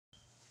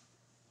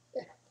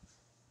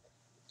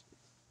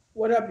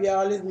What up,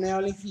 y'all? It's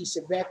Mel and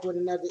Keisha back with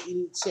another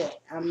Eating Chat.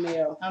 I'm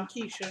Mel, I'm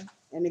Keisha.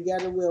 and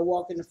together we're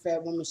walking the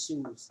Fat Woman's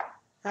shoes.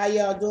 How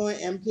y'all doing,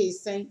 MK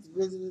Saints,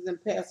 visitors,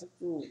 and passive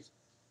crews?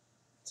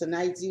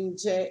 Tonight's Eating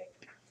Chat,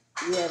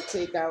 we have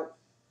takeout.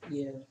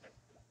 Yeah.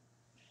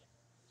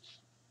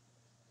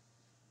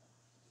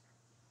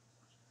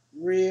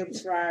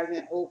 Ribs, fries,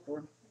 and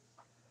okra.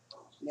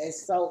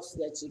 That's sauce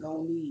that you're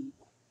gonna need.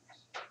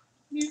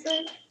 You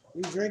think?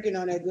 We drinking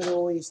on that good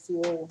old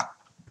H2O.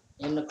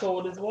 In the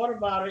coldest water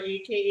bottle,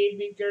 aka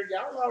Big Girl.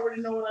 Y'all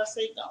already know what I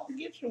say. Don't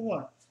get you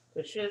one.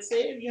 Cause shit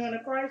save you in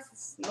a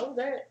crisis. Know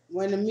that.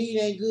 When the meat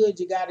ain't good,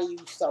 you gotta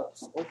use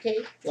sauce, okay?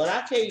 Well,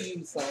 I can't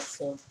use sauce,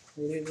 so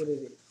it is what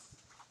it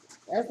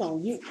That's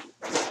on you.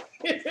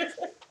 is.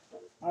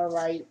 All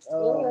right,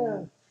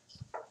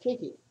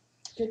 kick it.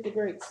 Kick the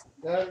grapes.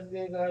 God is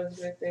good, God is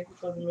great. Thank you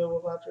for the meal we're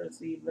about to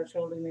receive. Bless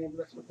your holy name,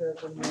 bless your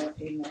presence,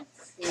 Lord. Amen.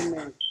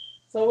 Amen.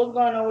 So what's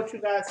going on with you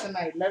guys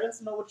tonight? Let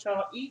us know what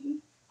y'all eating,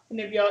 and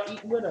if y'all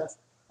eating with us.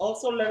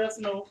 Also, let us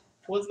know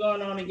what's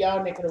going on in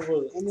y'all neck of the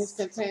woods. In this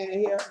container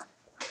here,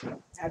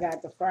 I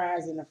got the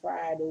fries and the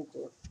fried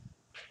okra.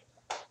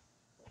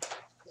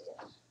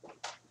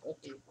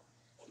 Okay.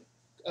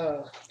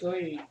 Go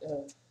ahead.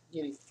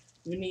 Get it.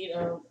 You need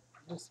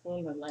the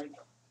spoon to like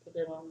put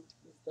that on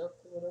the stuff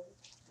or whatever.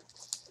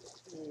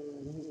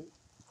 Mm-hmm.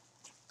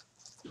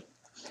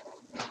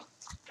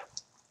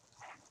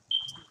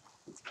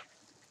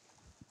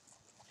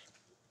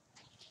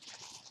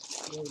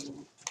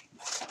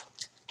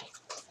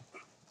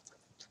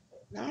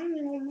 No.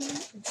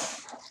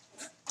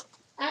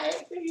 I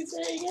actually you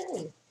say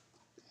yeah.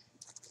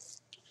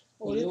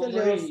 Oh, it's a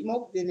little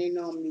smoke than they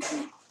normally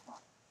do.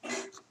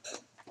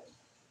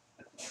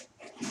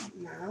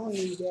 Nah, I don't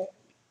need that.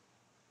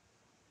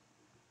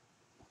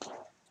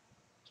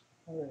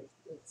 All right,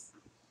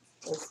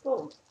 let's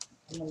go.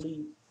 I'm gonna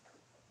leave.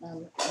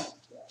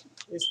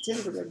 It's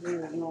tender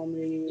than it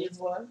normally is. It's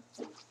what?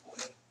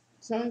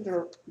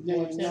 Tender than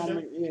More it tender?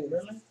 normally is.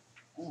 Really?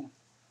 Mm.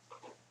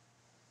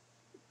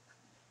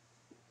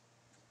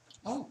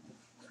 Oh.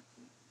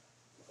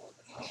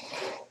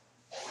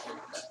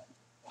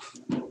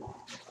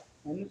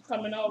 And it's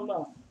coming out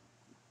low.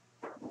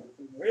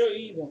 It's real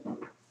even.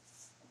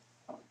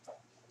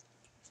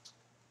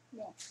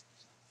 Yeah.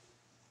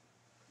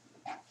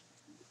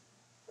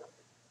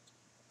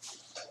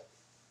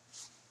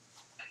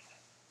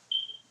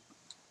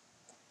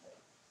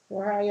 So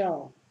how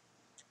y'all?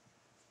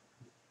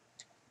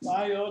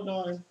 How y'all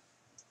doing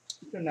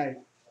tonight?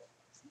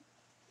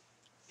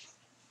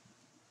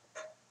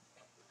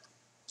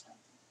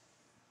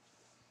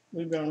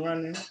 We've been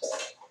running.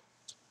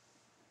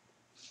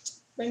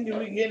 Thinking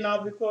we getting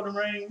out before the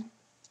rain.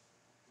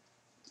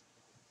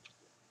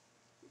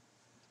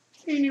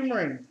 Ain't even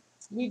rain.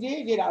 We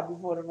did get out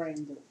before the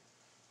rain though.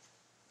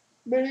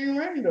 But it didn't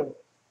rain though.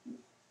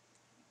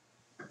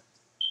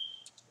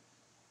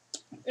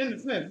 In a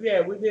sense,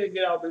 yeah, we did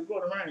get out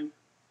before the rain.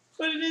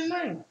 But it didn't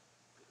rain.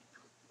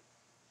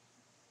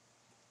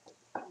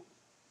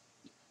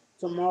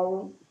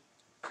 Tomorrow,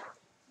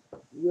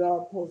 we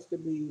are supposed to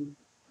be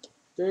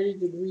 30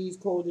 degrees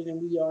colder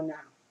than we are now.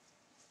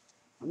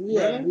 And we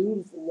Really? have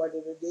beautiful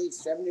weather today,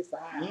 75.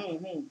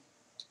 Mm-hmm.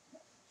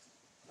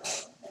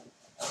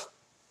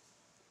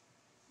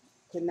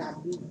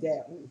 Cannot beat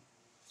that one.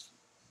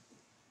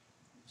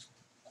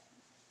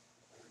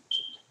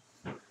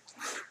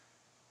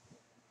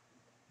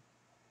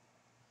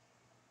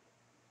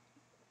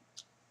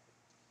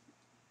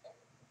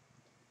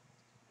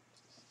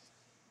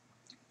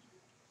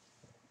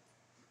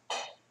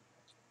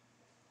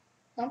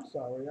 I'm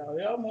sorry, y'all.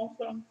 Y'all want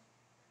some?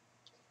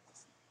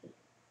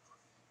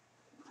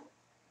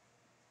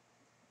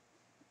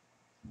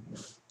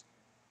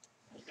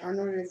 I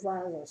know their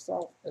fries are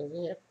soft as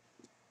heck,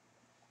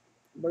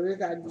 but they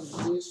got this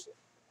dish.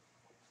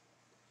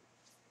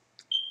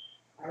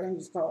 I think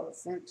it's called the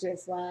French tip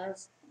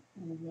fries.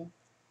 Mm-hmm.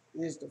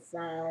 And it's the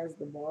fries,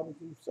 the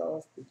barbecue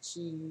sauce, the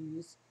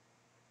cheese,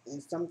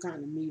 and some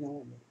kind of meat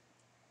on it.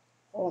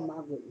 Oh my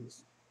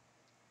goodness.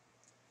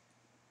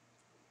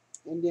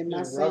 And then my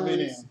Just rub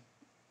it sons in.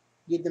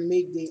 get to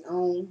make their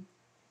own.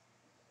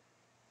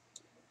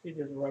 She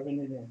just rubbing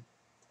it in.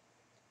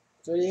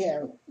 So they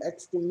have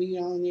extra meat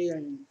on there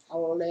and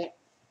all that.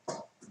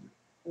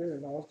 It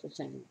is all the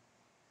same.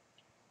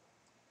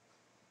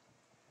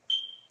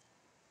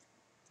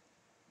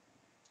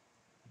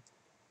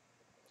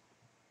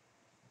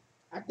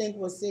 I think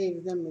what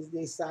saves them is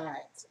their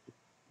sides.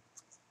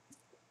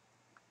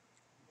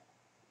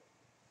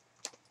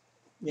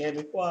 Yeah,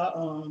 before I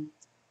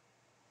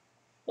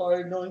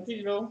started doing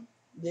keto,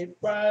 they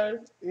fries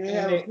And they and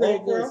have a they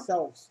pretty good okra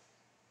sauce.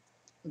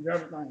 and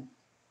everything.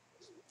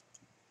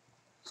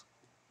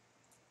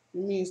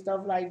 You mean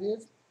stuff like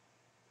this?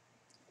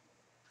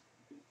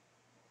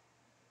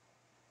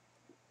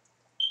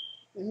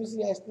 Let me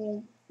see that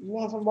spoon. You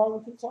want some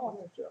barbecue sauce?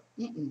 Yeah,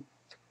 sure. Mm-mm.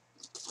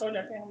 So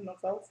that can't have no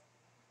sauce.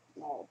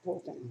 No,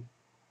 protein.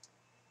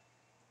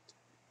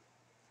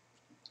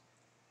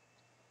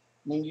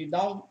 When you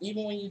don't,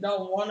 even when you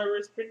don't want to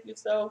restrict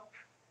yourself,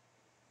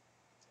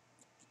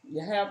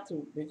 You have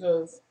to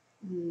because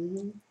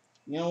Mm-hmm.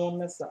 you don't want to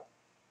mess up.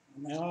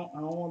 I don't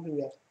want to do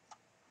that.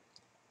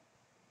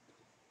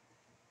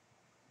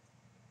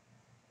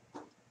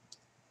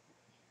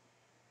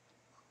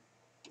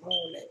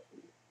 All that.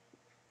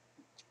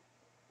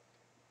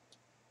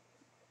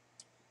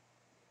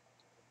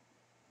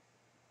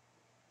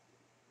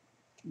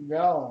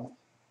 Yo.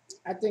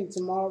 I think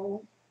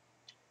tomorrow,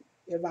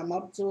 if I'm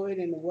up to it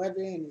and the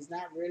weather and it's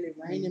not really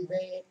raining Mm-hmm.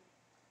 bad,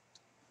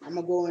 I'm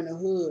gonna go in the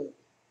hood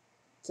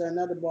to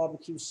another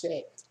barbecue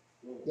shack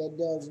that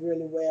does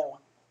really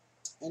well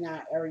in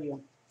our area.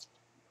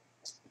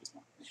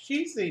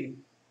 She see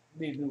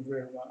they do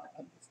very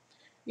well.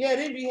 Yeah,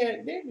 they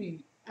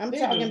be I'm they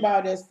talking do.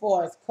 about as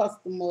far as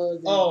customers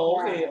and the Oh,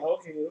 okay, crowd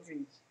okay, okay.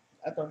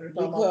 I thought you were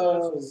talking about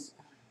fast food. because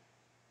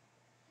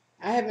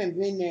I haven't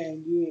been there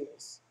in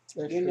years.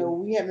 That's You know,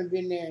 true. we haven't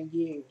been there in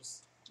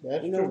years.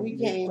 That's You know, true.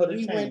 They could have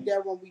we went changed.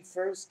 there when we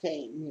first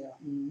came here,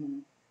 Mm-hmm.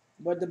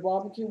 but the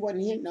barbecue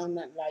wasn't hitting on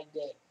nothing like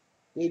that.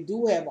 They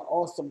do have an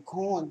awesome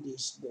corn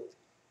dish though.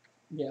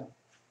 Yeah.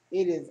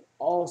 It is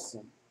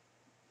awesome.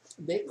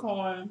 They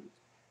corn.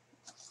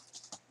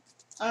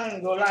 I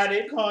ain't gonna lie,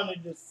 they corn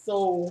is just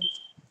so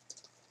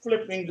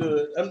flipping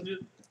good. I'm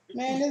just.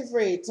 Man, this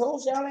bread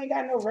toast, y'all ain't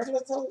got no regular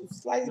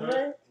toast, sliced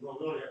bread. No,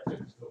 we only have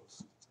Texas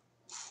toast.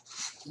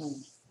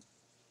 Mm.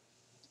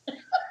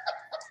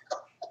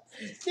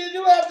 Did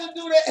you have to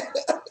do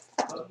that?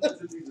 Nothing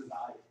to be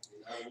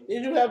desired.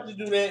 Did you have to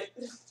do that?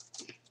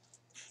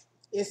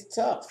 It's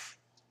tough.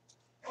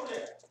 Oh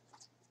yeah.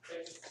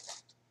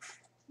 Texas.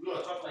 We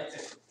want to talk like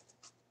Texas.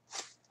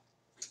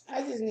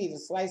 I just need a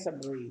slice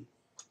of bread.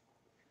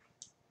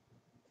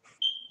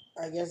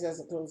 I guess that's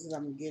the closest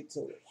I'm gonna get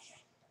to it.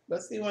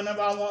 But see,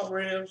 whenever I want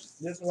ribs,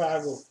 this is where I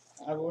go.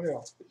 I go here.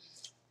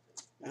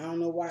 I don't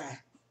know why.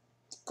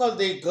 Cause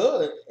they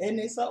good and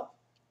they so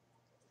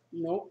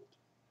Nope,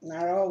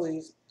 not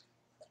always.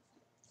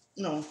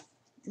 no,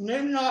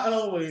 maybe not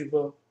always,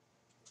 but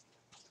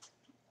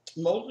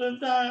most of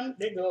the time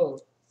they good.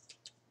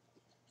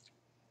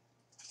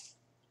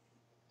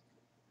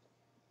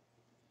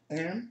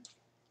 And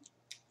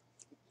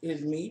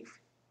it's meat.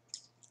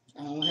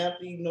 I don't have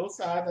to eat no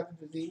sides. I can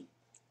just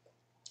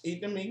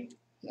eat the meat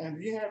and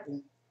be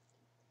happy.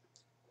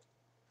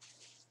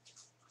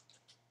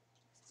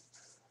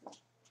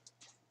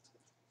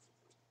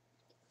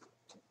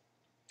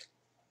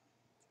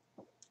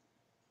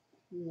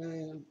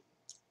 Man,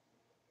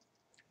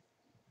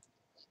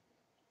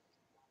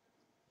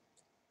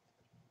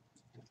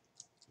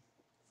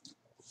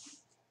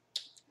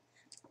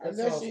 I That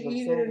guess sauce you looks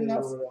eat so it good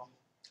enough, over there.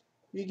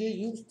 you get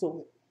used to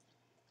it.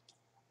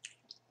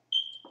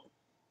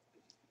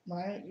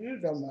 Man, you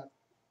talking about?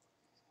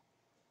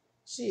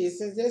 Shit,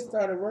 since they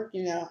started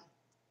working out,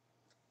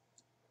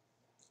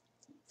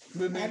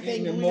 We've I been eating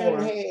think it we done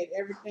more. had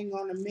everything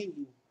on the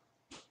menu.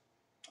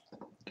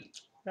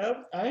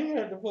 I ain't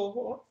had the pulled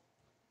pork,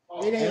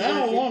 It and ain't I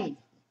don't working. want it.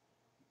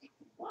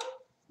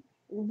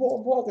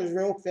 Pulled pork is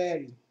real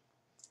fatty.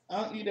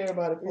 I don't eat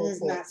everybody And pulled it's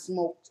pork. not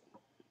smoked.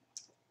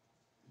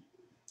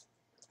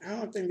 I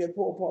don't think they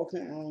pulled pork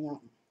in. I don't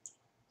know.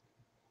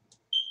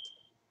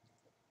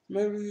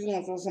 Maybe you're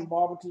gonna throw some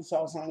barbecue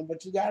sauce on it,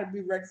 but you gotta be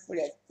ready for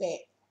that fat.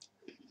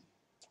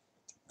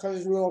 Cause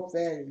it's real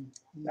fatty.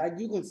 Like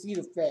you can see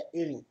the fat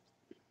in it.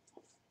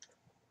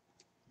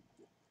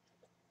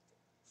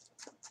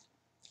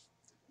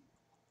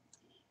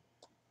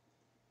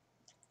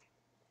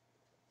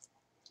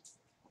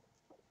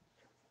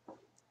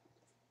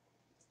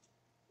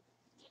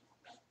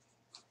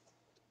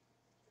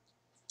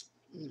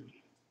 Mm.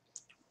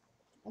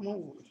 Come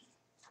on.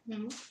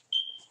 Mm-hmm.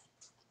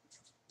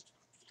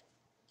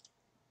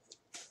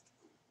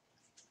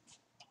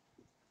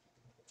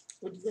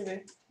 What you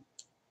say?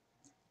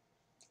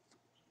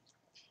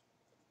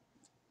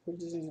 Put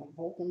this in some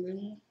pork and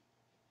beans.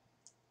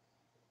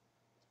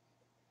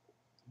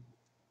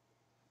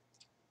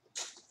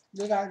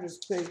 They got this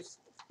place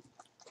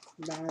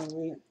down the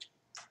way.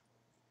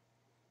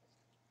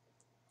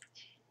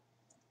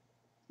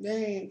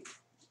 They ain't,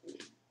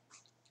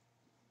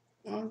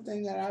 one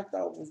thing that I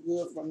thought was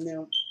good from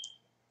them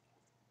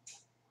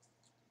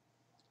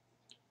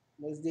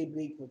was their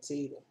baked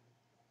potato.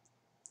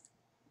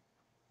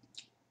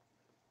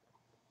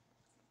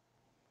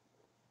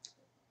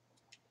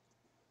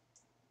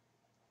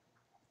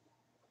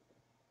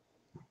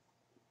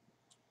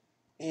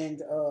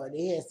 And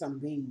they had some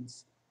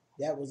beans.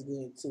 That was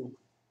good too.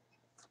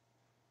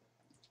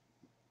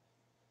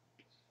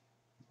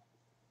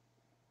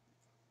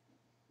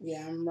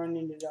 Yeah, I'm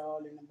running it all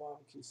in the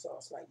barbecue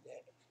sauce like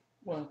that.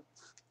 Well,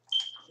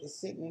 It's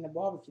sitting in the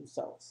barbecue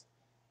sauce.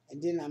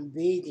 And then I'm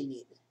baking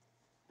it.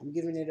 I'm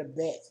giving it a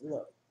bat,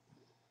 look,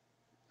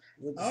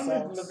 with the I don't need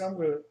to look. sauce. I'm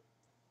good.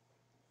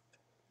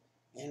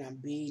 And I'm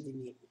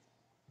bathing it.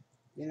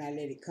 Then I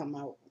let it come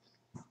out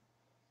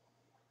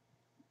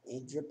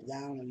and drip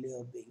down a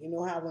little bit. You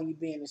know how when you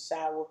be in the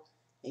shower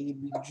and you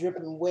be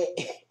dripping wet?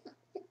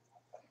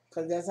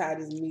 Because that's how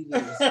this meat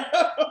is.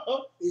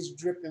 It's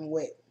dripping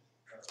wet.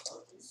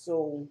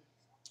 So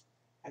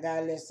I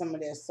gotta let some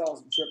of that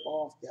sauce drip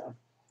off there.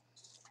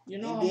 You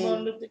know, And I'm gonna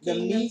then let the the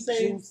king meat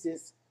say,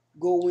 juices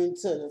go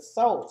into the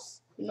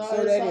sauce. you know, So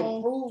that that song,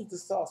 improves the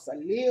sauce a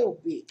little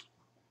bit.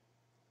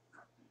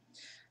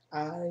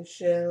 I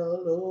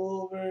shall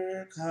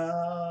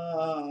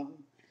overcome.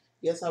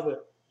 Yes, I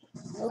will.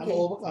 I'm Okay.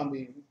 overcome,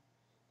 baby.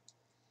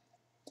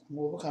 I'm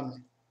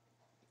overcoming.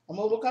 I'm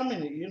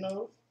overcoming it, you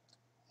know.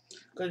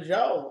 Cause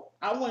yo,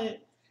 I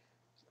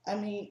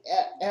mean,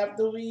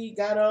 after we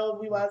got up,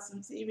 we watched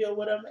some TV or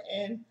whatever,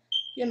 and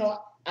you know,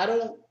 I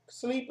don't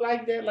sleep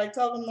like that, like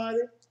talking about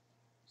it.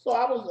 So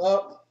I was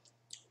up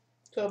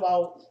till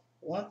about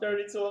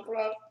 1:30, 2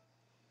 o'clock.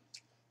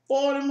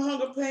 All them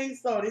hunger pains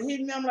started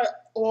hitting me. I'm like,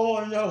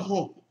 oh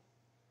no.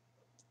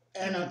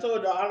 And I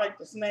told her I like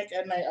to snack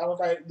at night. I was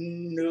like,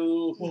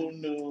 no,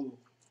 no.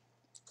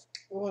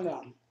 Hold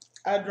on.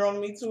 I drank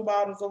me 2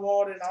 bottles of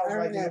water and I was I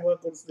like, you know that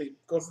what, go to sleep,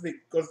 go to sleep,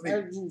 go to sleep.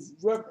 that juice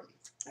dripping.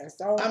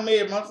 That's all. I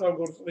made myself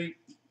go to sleep.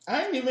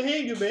 I ain't even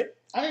hear you, babe.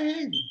 I ain't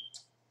hear you.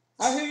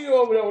 I hear you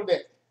over there with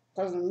that.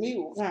 Because the meat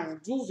was kind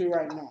of juicy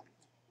right now.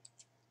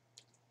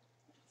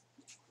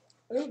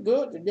 It's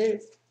good today,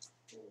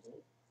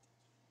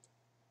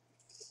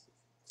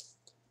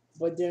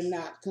 but they're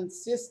not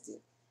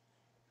consistent.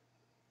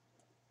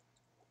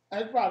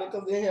 That's probably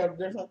because they have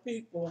different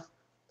people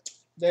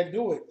that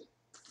do it.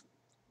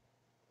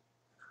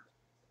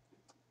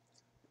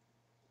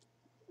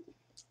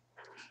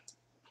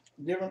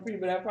 Different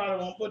people that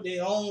probably won't put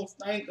their own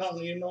stank on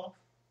it, you know.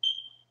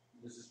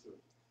 This is true.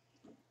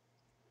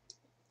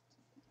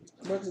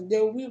 But the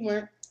day we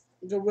went,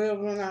 the ribs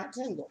were not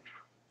tender.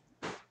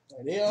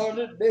 And they all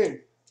this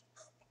day.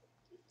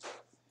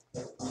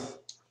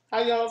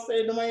 How y'all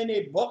say the man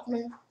they buck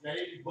me? Now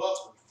they be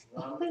buffing. You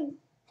know what I mean?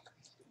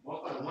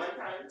 One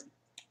time.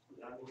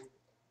 You know what I mean?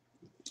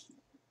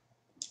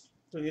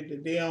 So get the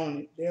day on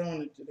it. They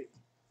on it today.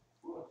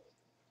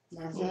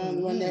 My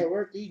son wasn't at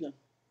work either.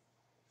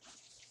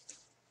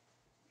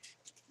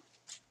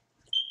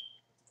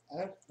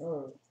 That's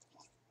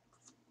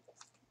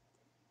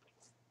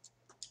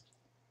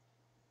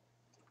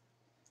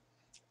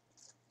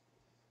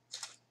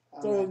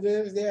So if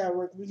there's there at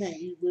work, we can't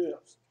eat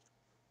ribs.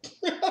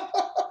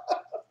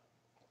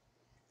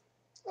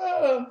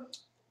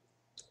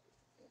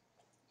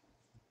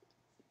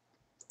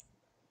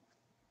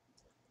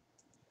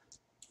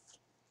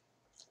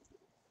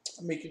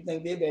 Make you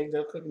think they back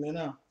there cooking it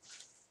now.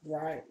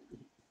 Right.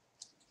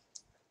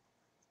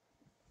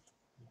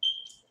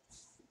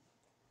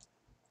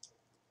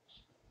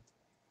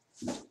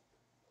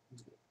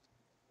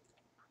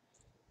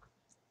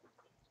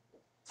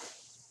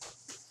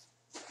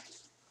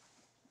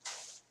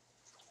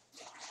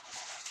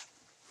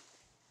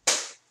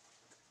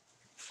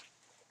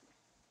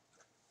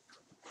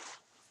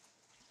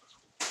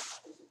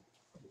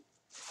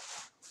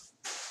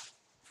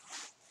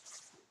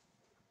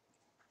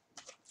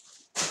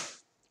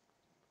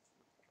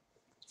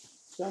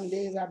 Some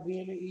days I be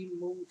in the eating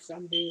mood,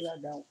 some days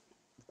I don't.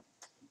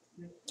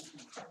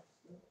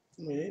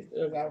 I mean, they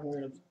still got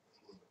ribs.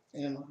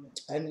 And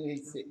I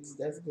need 6.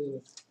 That's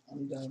good.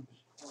 I'm done.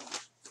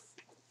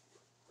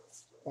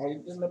 Are you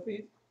done,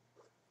 Pete?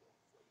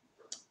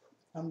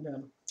 I'm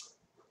done.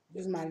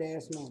 This is my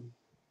last one.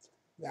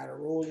 Gotta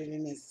roll it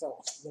in this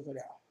sauce. Look at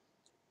that.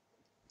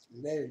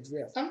 Let it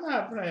drip. I'm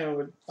not playing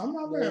with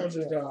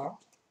the dog.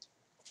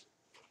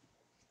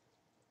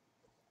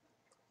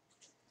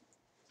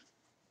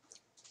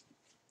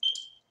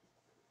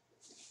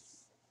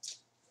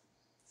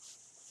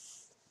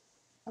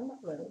 I'm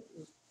not playing with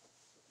this.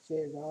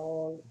 Says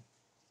all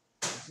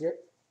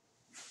drip.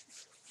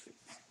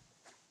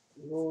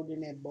 Rolled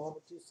in that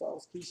barbecue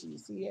sauce. Keisha, you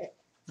see that?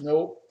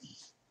 Nope.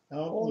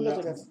 Oh, look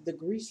at that. The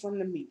grease from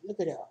the meat. Look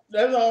at that.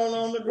 That's all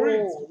on the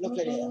grease. Oh, look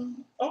at that.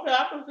 Okay,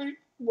 I can see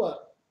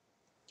what.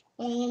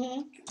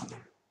 Mm,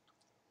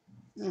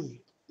 mm,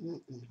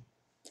 mm.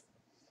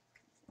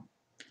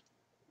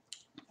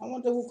 I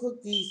wonder who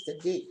cooked these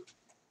today.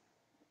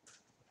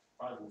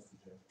 Probably Mr.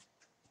 Jim.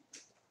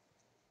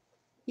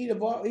 He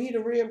the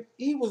rib.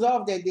 He was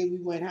off that day we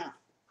went out.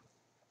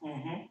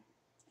 Mm-hmm.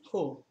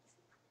 Cool.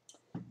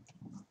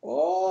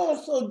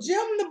 Oh, so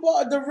Jim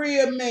the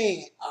rib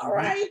man. All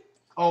right.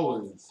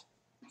 Always.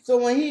 So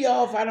when he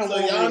off, I don't So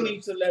want y'all ribs.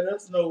 need to let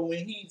us know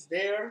when he's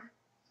there.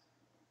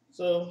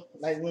 So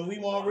like when we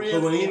want ribs, So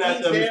when he's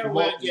not there, there, Mr.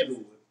 we'll Mark get do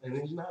him. it. And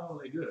it's not all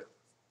that good.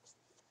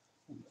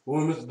 But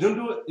when Mr. Jim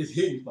do it, it's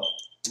hidden stuff.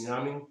 You know what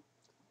I mean?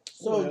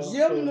 So Well,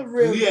 Jim so the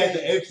rib He adds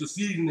the man. extra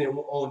seasoning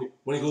on it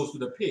when it goes to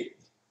the pit.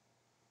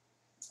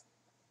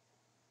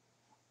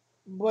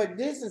 But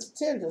this is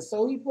tender,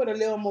 so he put a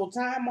little more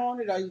time on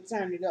it, or he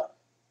turned it up.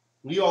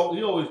 He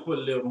always put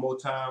a little more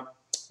time,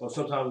 or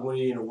sometimes when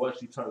he's in a rush,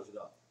 he turns it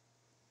up.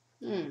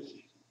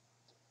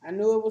 I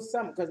knew it was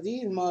something because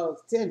these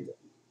mugs tender.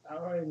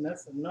 All right, and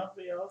that's enough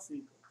for y'all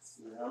secrets.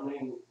 You know what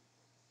I mean?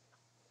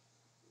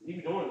 He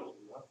be doing it,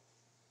 you know?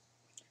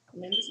 I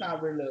mean, it's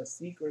not really a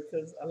secret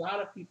because a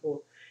lot of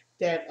people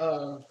that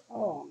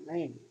Oh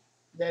man,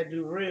 that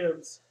do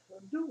ribs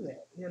do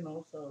that, you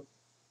know. So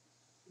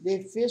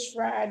they fish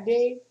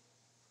Friday.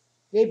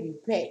 They be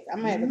packed.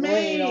 I'm gonna have to go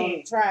ahead on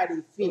and try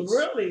these fish.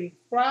 Really,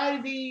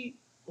 Friday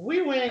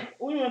we went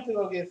to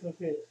go get some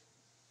fish,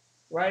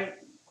 right?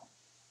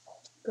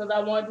 Because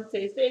I wanted to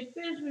taste their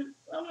fish.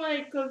 I'm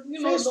like, because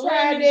you know Fish the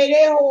Friday,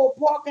 their whole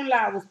parking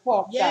lot was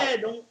parked yeah,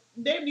 out.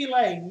 they be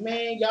like,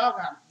 man, y'all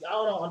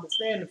don't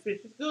understand. The fish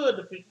is good.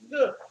 The fish is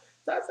good.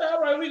 So I said,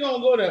 all right, we gonna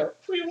go there.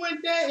 We went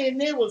there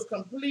and it was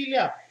completely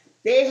out.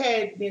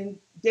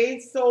 They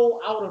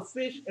sold out of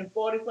fish in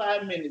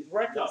 45 minutes,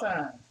 record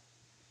time.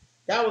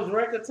 That was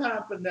record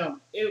time for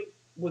them. It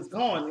was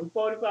gone in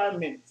 45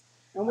 minutes.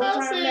 And what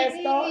time that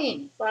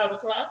started? 5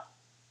 o'clock.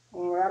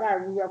 Oh, I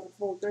gotta be up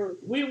for 4:30.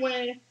 We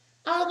went.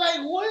 I was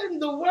like, what in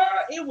the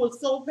world? It was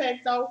so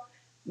packed out.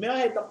 Mel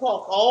had to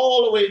park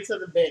all the way to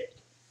the back.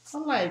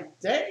 I'm like,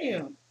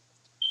 damn.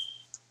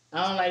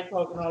 I don't like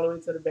parking all the way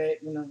to the back,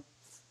 you know.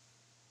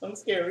 I'm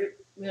scared,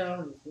 you know,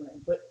 I'm just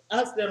playing. But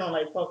I still don't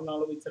like parking all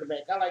the way to the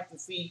back. I like to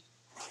see,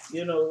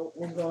 you know,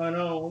 what's going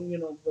on, you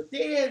know. But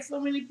they had so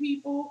many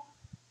people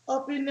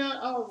up in there.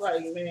 I was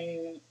like,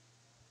 man,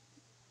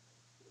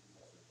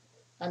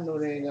 I know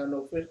they ain't got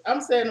no fish.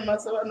 I'm saying to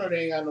myself, I know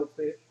they ain't got no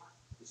fish.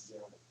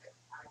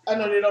 I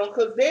know they don't,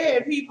 because they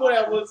had people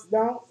that was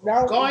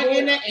going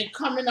in there and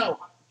coming out.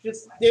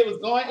 Just, they was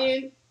going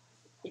in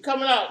and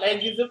coming out. Like,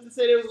 as if to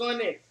say they was going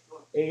in.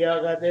 Hey,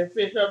 y'all got that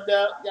fish up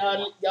there?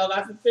 Y'all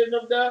got some fish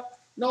up there?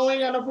 No, we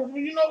ain't got no fish.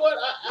 You know what?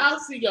 I'll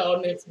see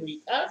y'all next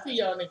week.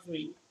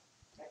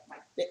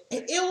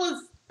 It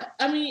was,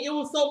 I mean, it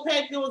was so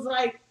packed. It was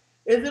like,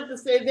 as if to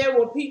say there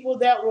were people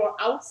that were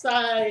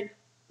outside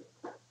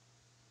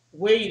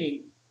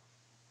waiting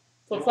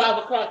for 5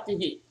 o'clock to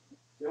hit.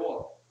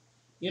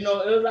 You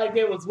know, it was like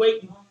they was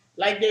waiting,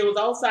 like they was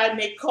outside in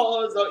their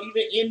cars or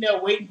even in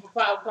there waiting for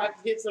 5 o'clock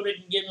to hit so they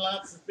can get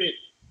lunch and fish.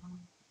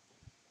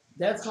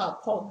 That's how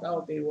poked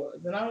out they was.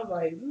 And I was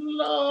like,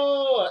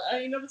 Lord, I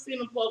ain't never seen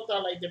them poked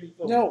out like that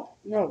before.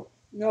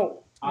 No.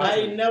 I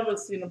ain't never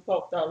seen them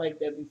poked out like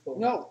that before.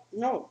 No.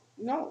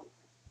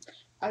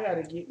 I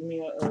gotta get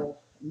me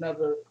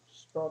another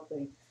straw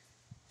thing.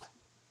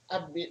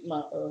 I bit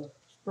my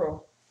straw.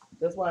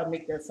 That's why I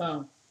make that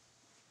sound.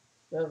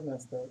 That's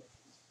messed up.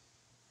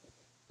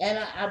 And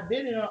I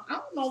bit it on, I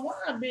don't know why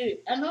I bit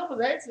it. I know it was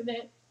an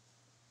accident,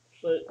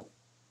 but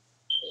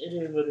it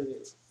is what it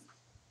is.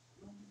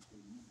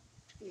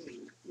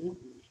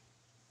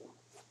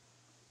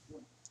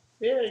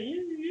 Yeah,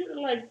 you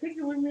like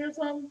picking with me or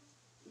something?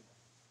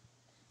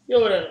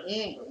 Yo,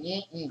 and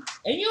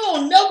you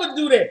don't never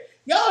do that.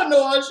 Y'all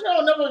know her. She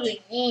don't never be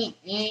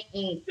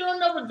She don't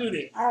never do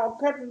that. I'll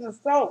cut in the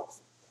stove.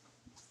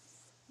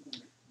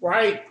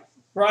 Right.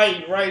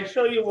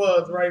 Show you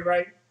was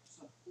right.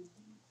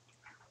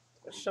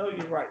 Show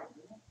you right.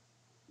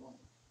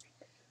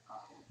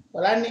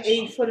 But I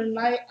ate for the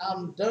night.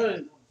 I'm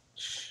done.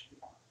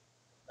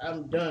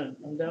 I'm done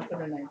for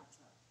the night.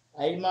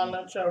 I ate my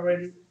lunch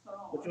already,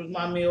 which was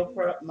my meal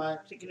prep, my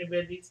chicken and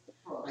veggies.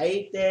 I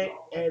ate that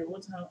at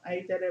what time? I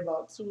ate that at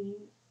about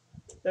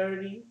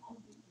 2:30.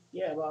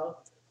 Yeah,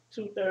 about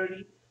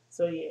 2:30.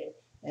 So yeah,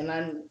 and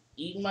I'm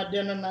eating my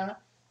dinner now.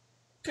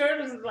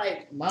 Curtis is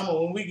like, Mama,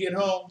 when we get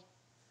home,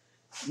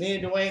 me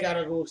and Dwayne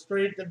gotta go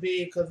straight to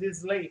bed because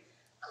it's late.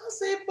 I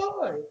said,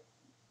 boy,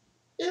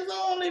 it's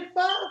only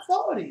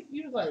 5:40.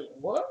 He was like,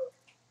 what?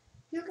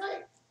 He's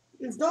like,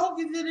 as dark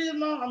as it is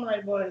now. I'm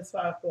like, boy, it's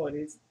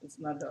 5:40. It's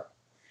not dark.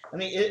 I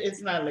mean,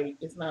 it's not late.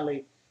 It's not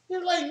late.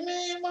 He's like,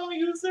 man, Mama,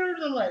 you serious?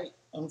 I'm like,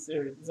 I'm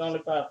serious. It's only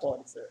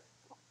 5:40, sir.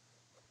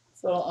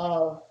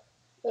 So,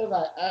 they're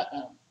like,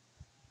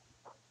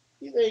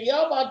 He said,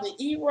 y'all about to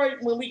eat right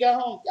when we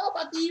got home. Y'all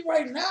about to eat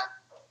right now?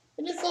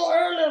 And it's so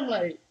early. I'm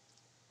like,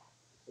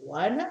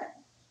 why not?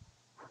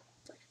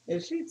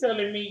 And she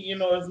telling me, you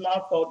know, it's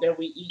my fault that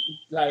we eat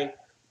like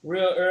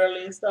real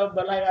early and stuff.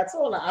 But like I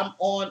told her, I'm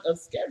on a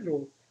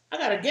schedule. I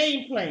got a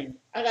game plan.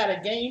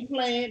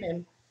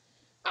 And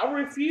I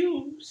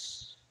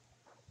refuse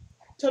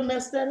to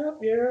mess that up,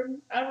 you heard me?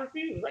 I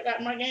refuse. I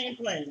got my game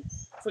plan.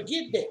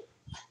 Forget that.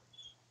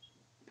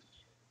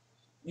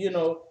 You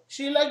know,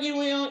 she lucky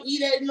we don't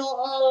eat at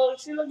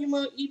she lucky we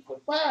don't eat for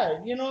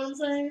 5, you know what I'm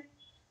saying?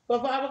 For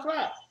 5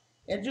 o'clock.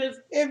 And just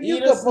If you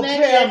eat could a snack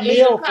prepare a at 8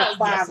 meal o'clock. for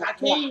 5 Yes, o'clock. I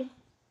can.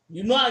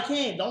 You know I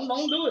can. Don't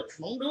do it.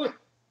 Don't do it.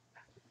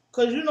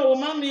 Because you know what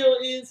my meal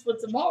is for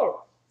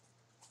tomorrow.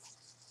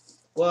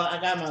 Well, I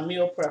got my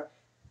meal prep.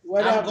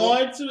 Whatever. I'm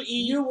going to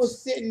eat. You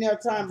was sitting there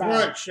talking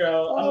about brunch,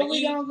 y'all. I'm going to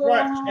eat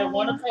brunch at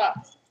 1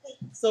 o'clock.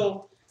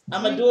 So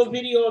I'm going to do a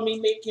video of me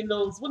making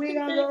those. What we the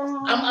gonna thing? go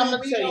home. I'm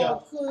going to tell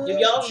y'all. If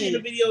y'all see the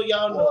video,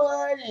 y'all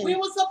know. We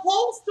were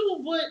supposed to,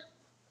 but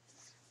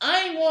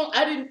I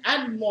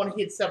didn't want to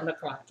hit 7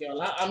 o'clock,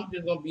 y'all. I'm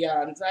just going to be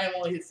honest. I didn't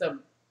want to hit 7.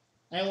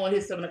 I didn't want to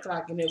hit 7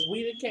 o'clock. And if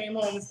we came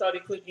home and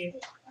started cooking,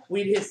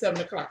 we'd hit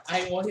 7 o'clock. I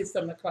didn't want to hit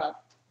 7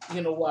 o'clock,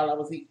 while I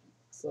was eating.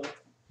 So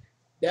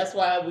that's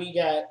why we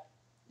got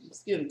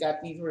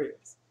these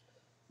ribs.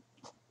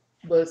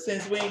 But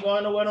since we ain't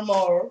going nowhere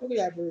tomorrow, look at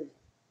that bird.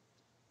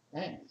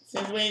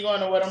 Since we ain't going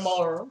nowhere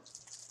tomorrow,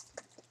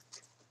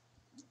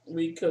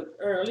 we cook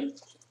early.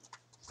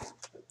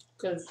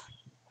 Because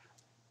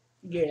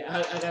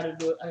Yeah, I gotta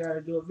do it. I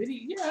gotta do a video.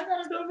 Yeah, I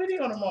gotta do a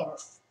video tomorrow.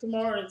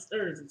 Tomorrow is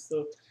Thursday,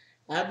 so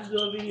I have to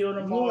do a video You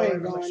tomorrow, ain't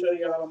and I'm gonna going show nowhere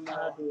y'all how I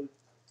tomorrow. do it.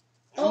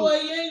 Oh,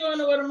 well, you ain't going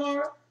nowhere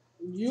tomorrow.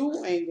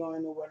 You ain't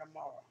going nowhere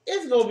tomorrow.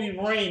 It's gonna be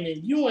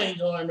raining. You ain't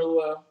going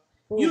nowhere.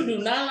 Who? You do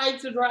not like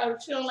to drive.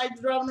 She don't like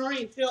to drive in the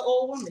rain. She an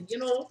old woman, you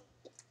know.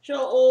 She an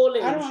old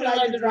lady. I She don't don't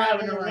like to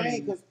drive in in the the rain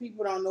rain. because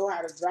people don't know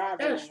how to drive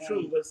in the That's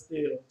true, rain. but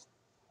still,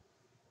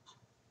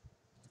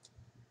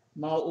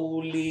 my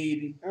old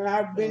lady. And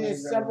I've been in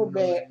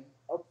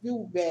a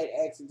few bad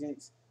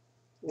accidents.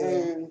 Well,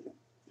 And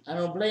I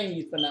don't blame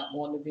you for not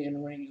wanting to be in the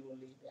rain, old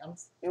lady.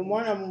 and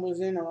one of them was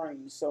in the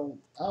rain, so.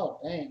 Oh,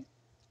 dang.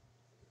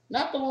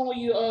 Not the one where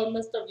you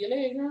messed up your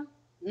leg, huh?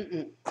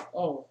 Mm-mm.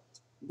 Oh.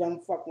 Dumb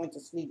fuck went to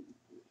sleep.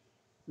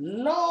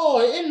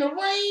 Lord, in the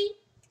rain?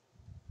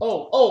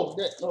 Oh,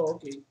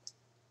 okay.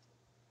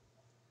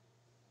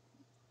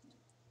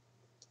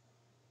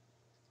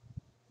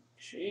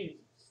 Jesus.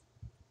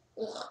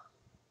 Ugh.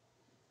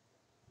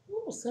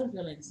 Ooh,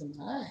 something like some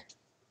eye.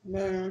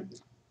 Man,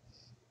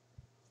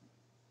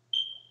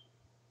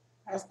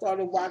 I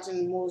started watching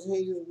the most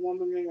hated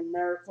woman in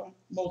America.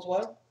 Most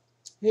what?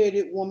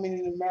 Hated woman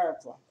in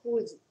America. Who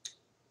is it?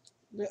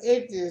 The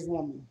atheist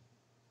woman.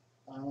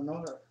 I don't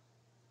know her.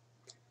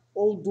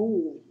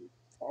 O'Doul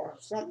or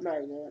something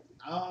like that.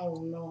 I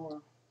don't know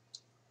her.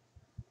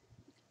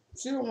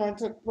 She the one who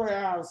took prayer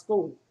out of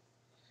school.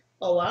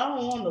 Oh, I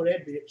don't want to know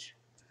that bitch.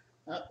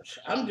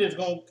 I'm just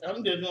gonna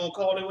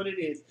call it what it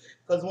is.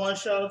 Cause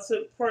once y'all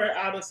took prayer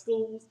out of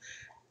schools,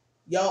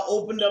 y'all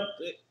opened up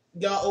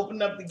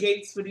the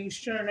gates for these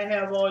children to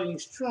have all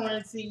these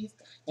truancies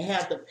and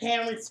have the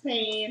parents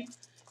paying.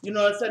 You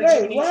know, instead of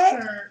giving these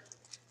children.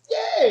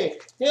 Yeah,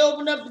 they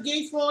opened up the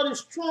gates for all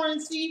this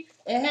truancy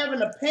and having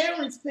the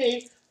parents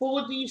pay for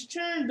what these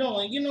children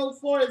doing. You know,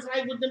 for as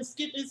like with them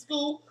skipping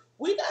school,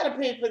 we gotta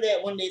pay for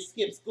that when they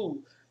skip school.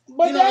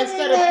 But you know,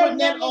 instead of putting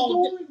that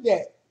on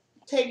that.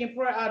 Taking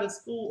prayer out of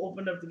school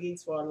opened up the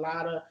gates for a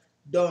lot of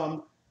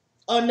dumb,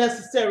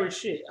 unnecessary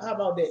shit. How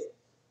about that?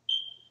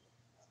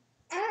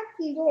 I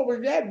can go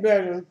with that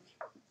better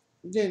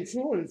than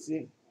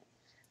truancy.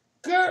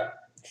 Girl,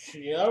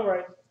 yeah, all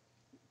right.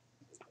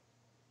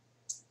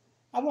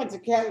 I went to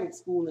Catholic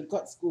school and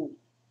cut school.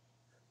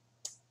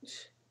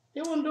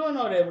 They weren't doing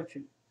all that with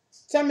you.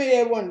 Tell me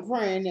they wasn't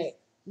praying that.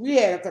 We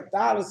had a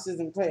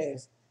Catholicism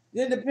class.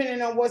 Then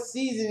depending on what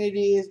season it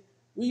is,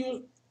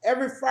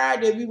 every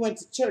Friday we went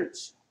to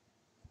church.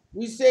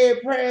 We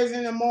said prayers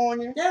in the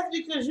morning. That's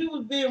because you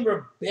was being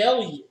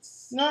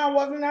rebellious. No, I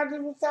wasn't. I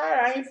just was tired.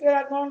 I didn't feel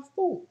like going to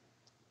school.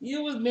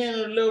 You was being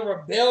a little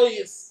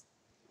rebellious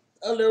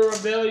thing, a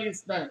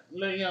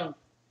little young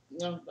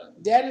thing.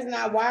 That is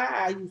not why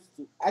I used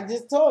to. I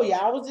just told you,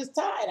 I was just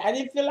tired. I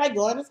didn't feel like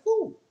going to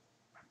school.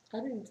 I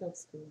didn't cut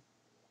school.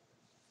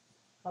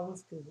 I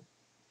was good.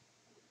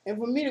 And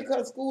for me to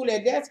cut school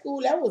at that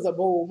school, that was a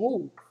bold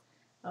move.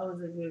 I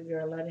was a good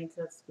girl. I didn't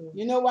cut school.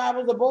 You know why it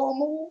was a bold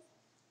move?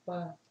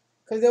 Why?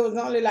 Because there was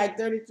only like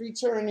 33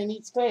 children in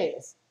each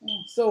class.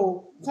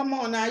 So, come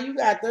on now, you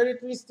got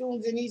 33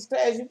 students in each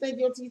class. You think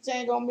your teacher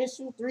ain't going to miss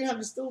you?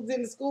 300 students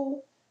in the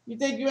school? You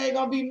think you ain't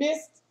going to be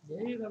missed?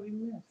 Yeah, you're going to be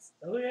missed.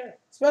 Oh, yeah.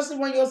 Especially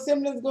when your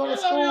siblings go to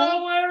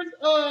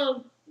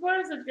school.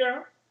 Where's it,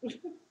 girl?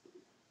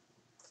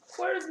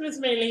 Where's Miss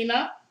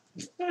Maylena?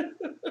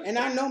 And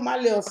I know my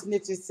little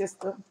snitchy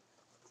sister.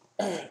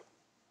 I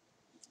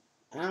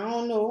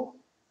don't know.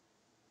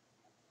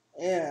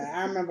 Yeah,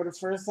 I remember the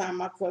first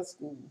time I cut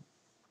school.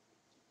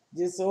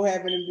 Just so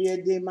happened to be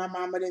a day my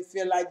mama didn't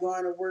feel like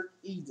going to work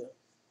either.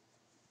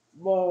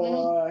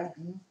 Boy,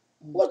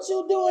 what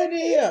you doing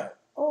here?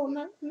 Oh,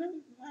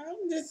 nothing.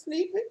 I'm just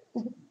sleeping.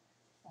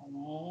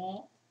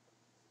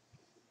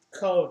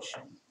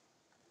 Coaching.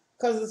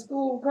 Because the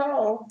school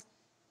called.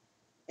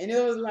 And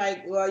it was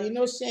like, well, you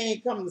know she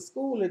ain't come to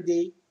school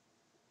today.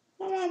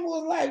 My mama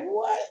was like,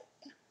 what?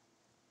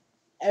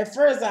 At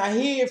first I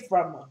hid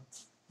from her.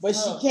 But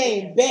she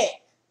came back.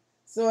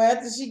 So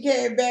after she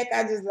came back,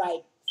 I just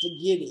like,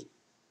 forget it.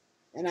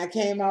 And I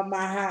came out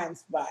my hiding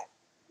spot.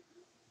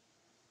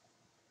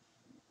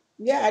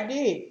 Yeah, I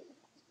did.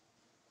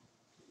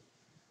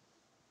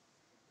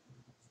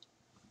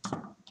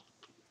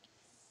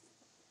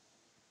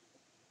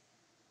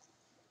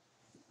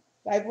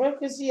 Like, what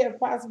could she have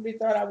possibly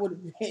thought I would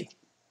have been?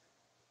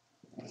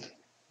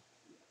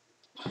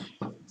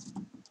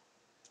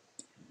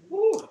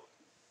 Whew.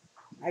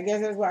 I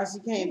guess that's why she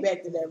came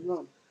back to that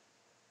room.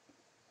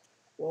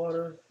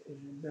 Water is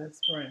your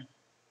best friend.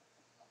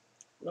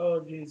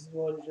 Lord Jesus,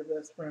 water is your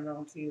best friend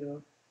on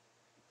keto.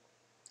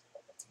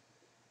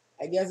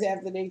 I guess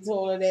after they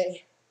told her that,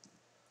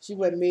 she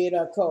went and made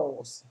her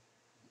calls.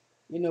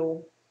 You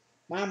know,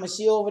 Mama,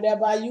 she over there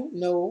by you?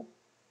 No.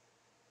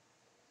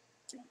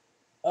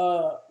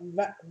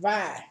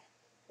 Vi.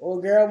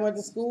 Old girl went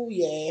to school?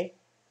 Yeah.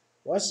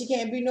 Well, she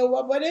can't be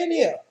nowhere but in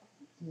here.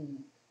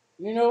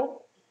 You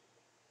know?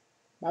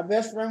 My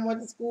best friend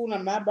went to school.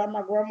 I'm not by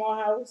my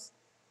grandma's house.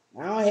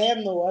 I don't have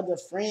no other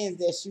friends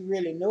that she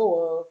really know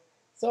of.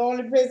 So the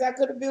only place I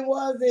could have been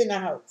was in the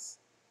house.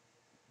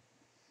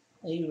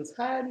 And he was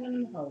hiding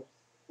in the house.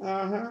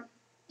 Uh-huh.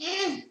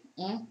 Mm,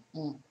 mm,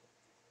 mm.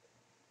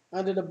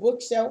 Under the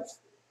bookshelf.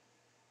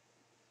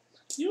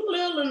 You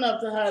little enough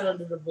to hide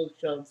under the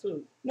bookshelf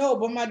too. No,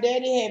 but my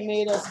daddy had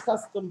made us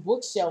custom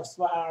bookshelves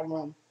for our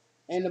room.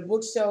 And the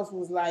bookshelf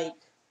was like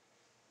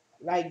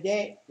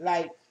that,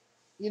 like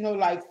You do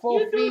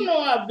 4 feet. know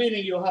I've been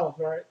in your house,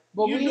 right?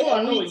 But You we do.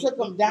 I know we took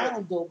them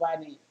down though by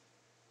then.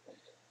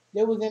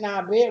 They was in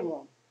our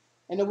bedroom.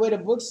 And the way the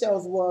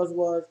bookshelves was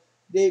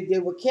they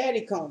were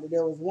catty corner.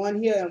 There was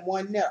one here and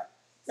one there.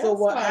 That's So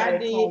what why I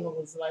that did corner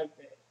was like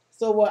that.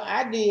 so what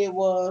I did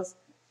was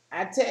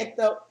I tacked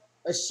up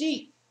a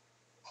sheet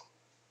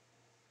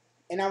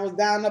and I was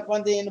down up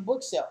under in the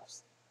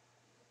bookshelves.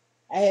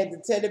 I had the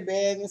teddy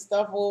bears and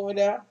stuff over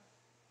there,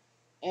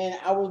 and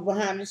I was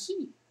behind the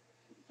sheet.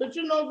 But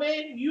you know,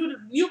 babe,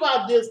 you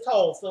about this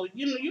tall, so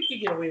you know you can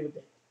get away with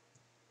that.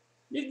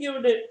 You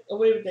can get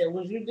away with that.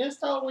 Was you this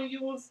tall when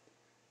you was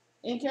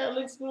in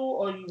Catholic school,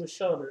 or you was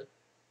shorter?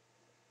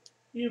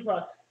 You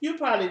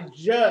probably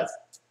just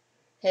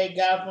had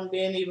got from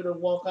being able to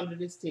walk under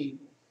this table.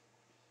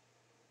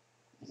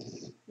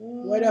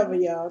 Whatever,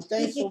 y'all.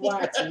 Thanks for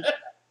watching.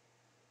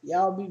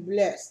 Y'all be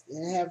blessed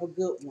and have a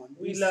good one.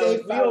 We Be love.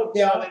 safe We out hope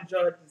there y'all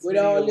enjoyed this with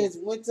video. all this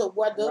winter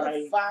weather,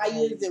 Right, fires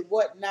right. and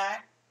whatnot.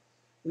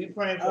 We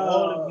praying for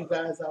all of you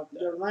guys out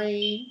there. The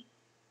rain.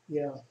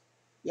 Yeah.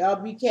 Y'all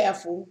be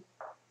careful.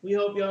 We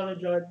hope y'all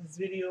enjoyed this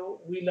video.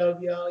 We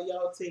love y'all.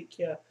 Y'all take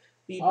care.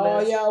 Be All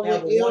blessed. y'all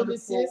Have with a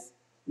wonderful, illnesses,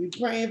 we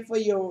praying for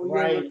your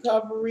right,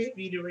 recovery.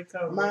 speedy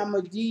recovery.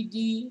 Mama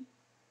Dee,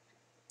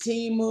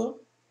 Tima,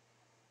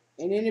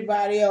 and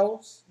anybody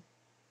else.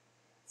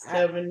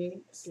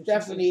 Stephanie,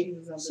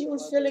 she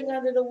was feeling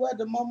under the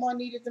weather. Mama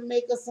needed to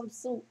make her some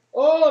soup.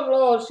 Oh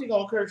Lord, she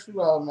gonna curse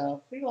you out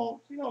now. She gonna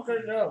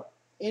curse you out.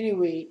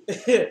 Anyway,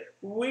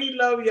 we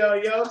love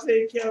y'all. Y'all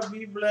take care.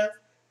 Be blessed.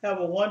 Have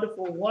a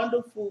wonderful,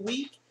 wonderful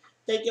week.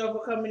 Thank y'all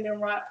for coming and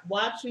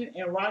watching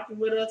and rocking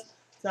with us.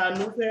 To our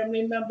new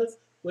family members,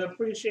 we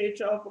appreciate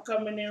y'all for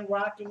coming in,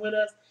 rocking with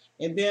us,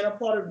 and being a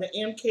part of the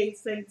MK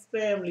Saints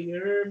family. You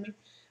heard me?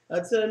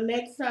 Until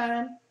next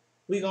time,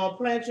 we're going to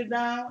plant you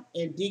down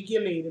and dig you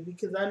later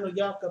because I know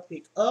y'all can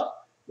pick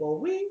up what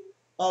we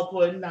are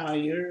putting down.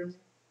 You heard me?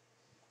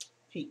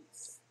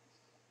 Peace.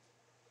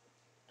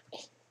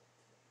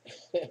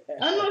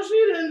 I know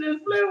she didn't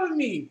just play with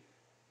me.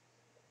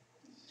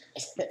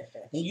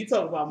 And you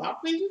talk about my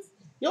fingers?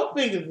 Your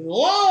fingers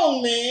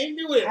long, man.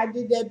 Do it. I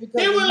did that because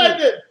they went like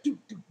that.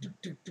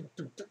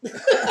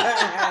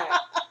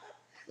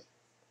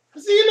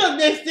 See, look,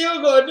 they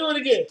still going. Do it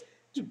again.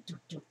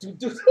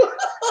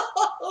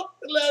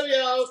 Love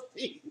y'all.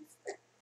 Peace.